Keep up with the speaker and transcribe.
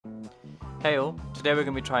Hey all, today we're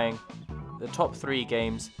going to be trying the top 3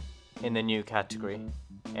 games in the new category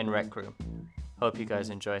in Rec Room. Hope you guys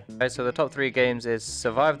enjoy. Alright, so the top 3 games is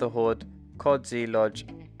Survive the Horde, COD Z Lodge,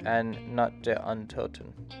 and Nacht der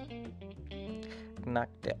Untoten. Nacht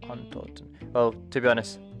der Untoten. Well, to be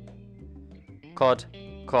honest, COD,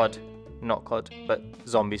 not COD, but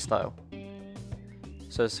zombie style.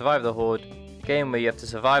 So Survive the Horde, game where you have to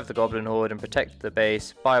survive the goblin horde and protect the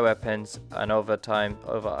base, buy weapons and over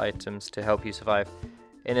items to help you survive.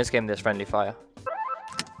 In this game there's friendly fire.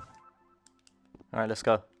 Alright, let's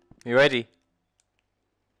go. You ready?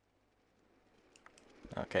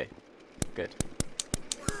 Okay, good.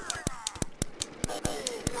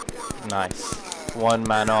 Nice. One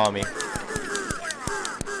man army.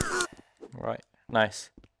 Right,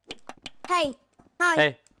 nice. Hey, hi.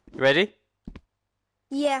 Hey, you ready?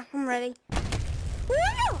 Yeah, I'm ready. Nice.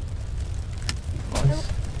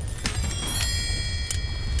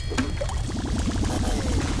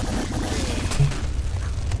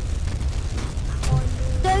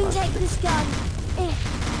 Don't take this gun.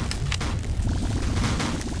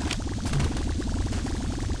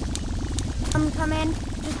 I'm coming.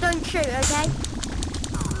 Just don't shoot, okay?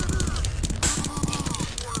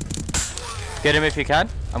 Get him if you can.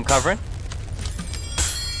 I'm covering.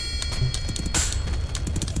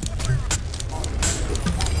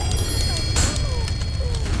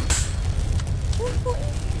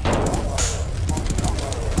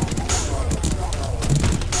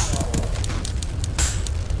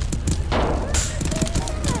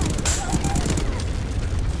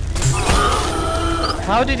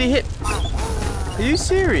 How did he hit? Are you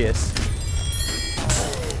serious?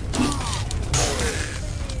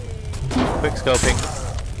 Quick scoping.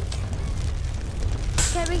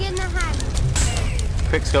 Okay, we're getting a hand.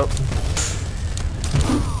 Quick scope.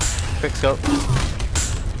 Quick scope.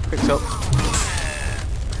 Quick scope.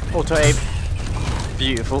 Auto aim.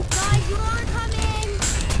 Beautiful. Guys, you are coming.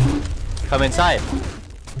 Come inside.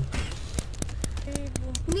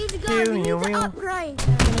 We need to go. We need to upgrade.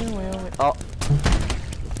 Oh.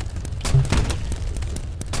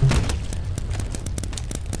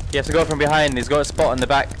 You have to go from behind. He's got a spot on the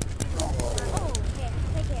back. Oh, here,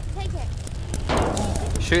 take it.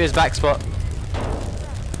 Shoot his back spot.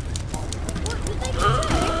 What did they do?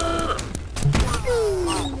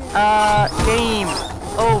 Game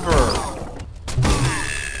over.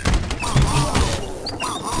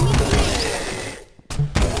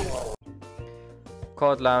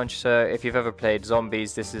 COD Lounge, so if you've ever played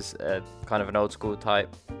zombies, this is kind of an old school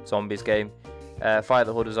type zombies game. Fight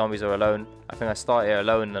the horde of zombies or alone. I think I start here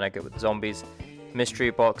alone and then I get with the zombies. Mystery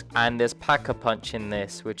box, and there's Pack-a-Punch in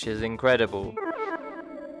this, which is incredible.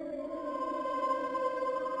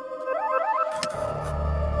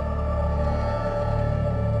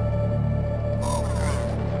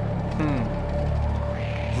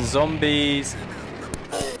 Zombies.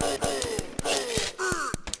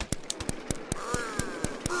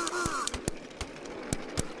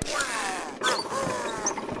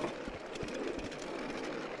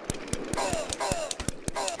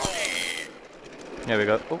 There we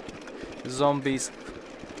go. Oh, zombies.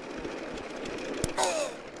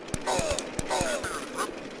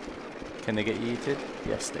 Can they get yeeted?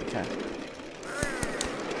 Yes, they can.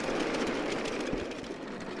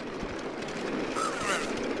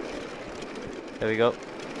 There we go.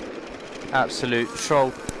 Absolute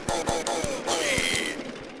troll.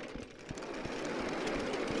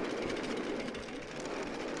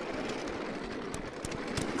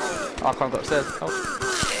 Oh, I can't go upstairs. Oh.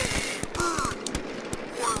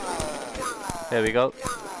 There we go.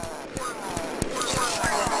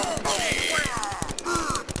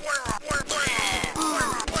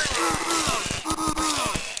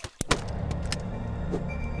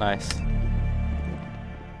 Nice.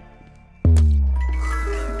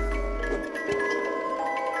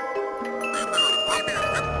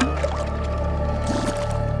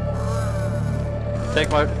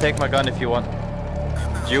 Take my gun if you want.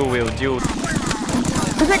 Dual wield. It's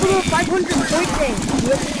like a little 500 point thing. You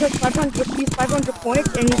have to put 500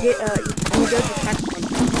 points and you get you go to tax from.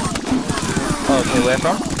 Oh, okay, where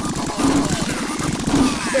from?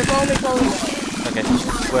 They're following me. Okay,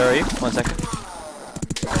 where are you? 1 second.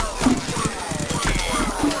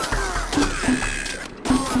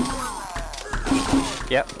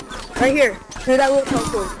 Yep. Right here. Through that little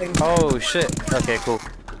teleport thing. Oh shit. Okay, cool.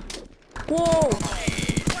 Whoa.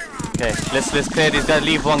 Okay, let's clear these guys.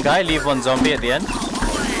 Leave one guy, leave one zombie at the end.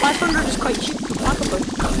 500 is quite cheap for Pack-a-Punch.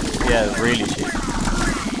 Yeah, really cheap.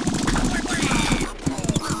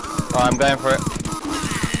 Oh, I'm going for it.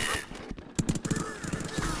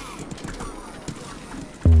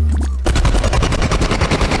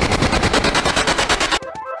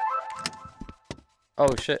 Oh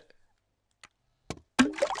shit.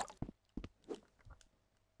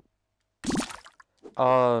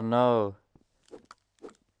 Oh no.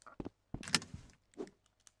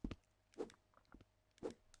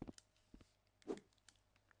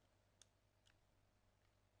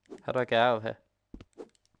 How do I get out of here?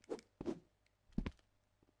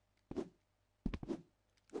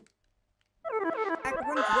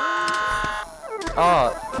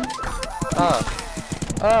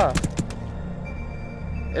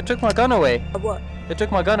 It took my gun away. What? It took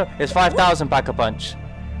my gun away. It's 5,000 Pack-a-Punch.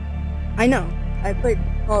 I know. I played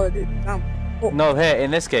Call of Duty. No, here, in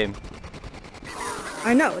this game.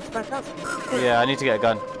 I know, it's 5,000. Yeah, I need to get a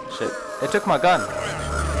gun. Shit. It took my gun.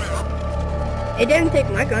 It didn't take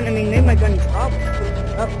my gun. I mean, maybe my gun dropped.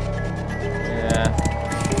 Oh. Yeah.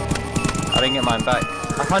 I didn't get mine back.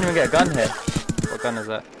 I can't even get a gun here. What gun is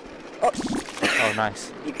that? Oh, Oh,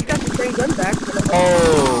 nice. you got the same gun back.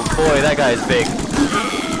 Oh, boy, that guy is big.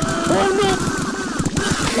 Oh, no!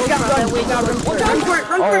 Run for it,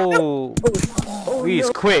 run for it. Oh, Oh, he's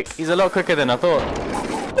no. quick. He's a lot quicker than I thought.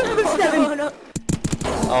 Oh, no.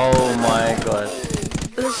 Oh, my God.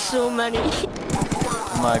 There's so many.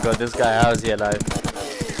 Oh, my God, this guy, how is he alive?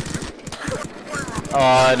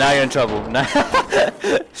 Oh, now you're in trouble.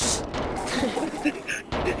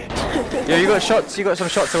 Yo, you got shots. You got some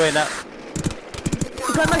shots away now.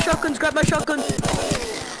 Grab my shotguns, grab my shotguns.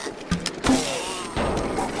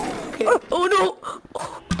 Okay. Oh no!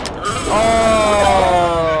 Oh!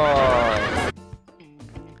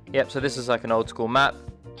 Yep, so this is like an old school map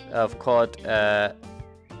of COD,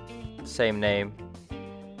 same name,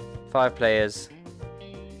 5 players,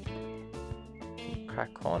 crack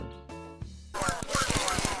on.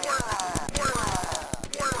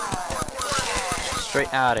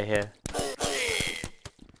 Straight out of here.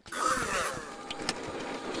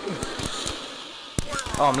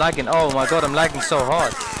 Oh, I'm lagging. Oh my god, I'm lagging so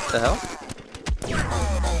hard. What the hell?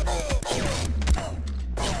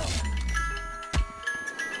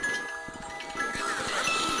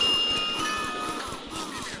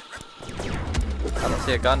 I don't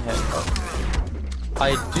see a gun here. Oh.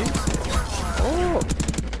 I do. Oh.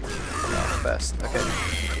 No, best. Okay.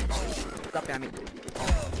 God damn it.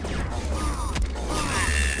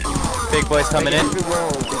 Big boys coming in.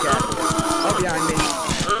 Oh, behind me.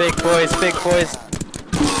 Big boys, big boys.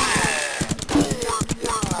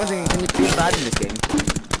 One thing, can you feel bad in this game?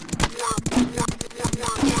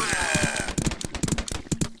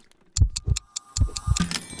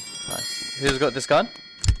 Nice. Who's got this gun?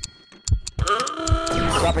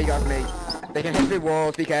 Copy, got me. They can hit through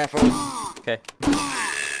walls, be careful. Okay.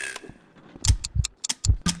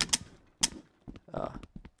 Oh.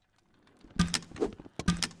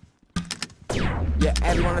 Yeah,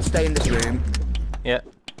 everyone will stay in this room. Yeah.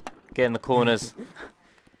 Get in the corners.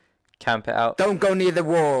 Camp it out. Don't go near the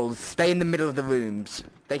walls. Stay in the middle of the rooms.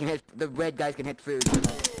 They can hit, the red guys can hit through. Do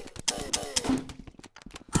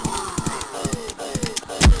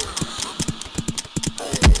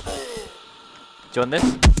you want this?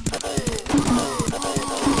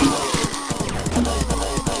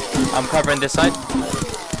 I'm covering this side.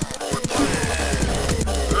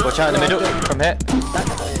 Watch out in the middle, from here.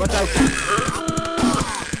 Watch out.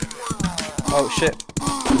 Oh shit.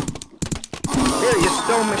 Here, you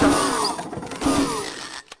stole my shot.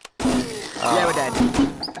 Yeah, we're dead.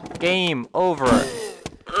 Game over.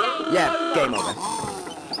 Yeah, game over.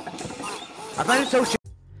 I find it so shit.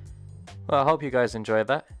 Well, I hope you guys enjoyed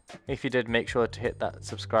that. If you did, make sure to hit that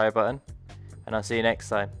subscribe button. And I'll see you next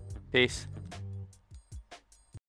time. Peace.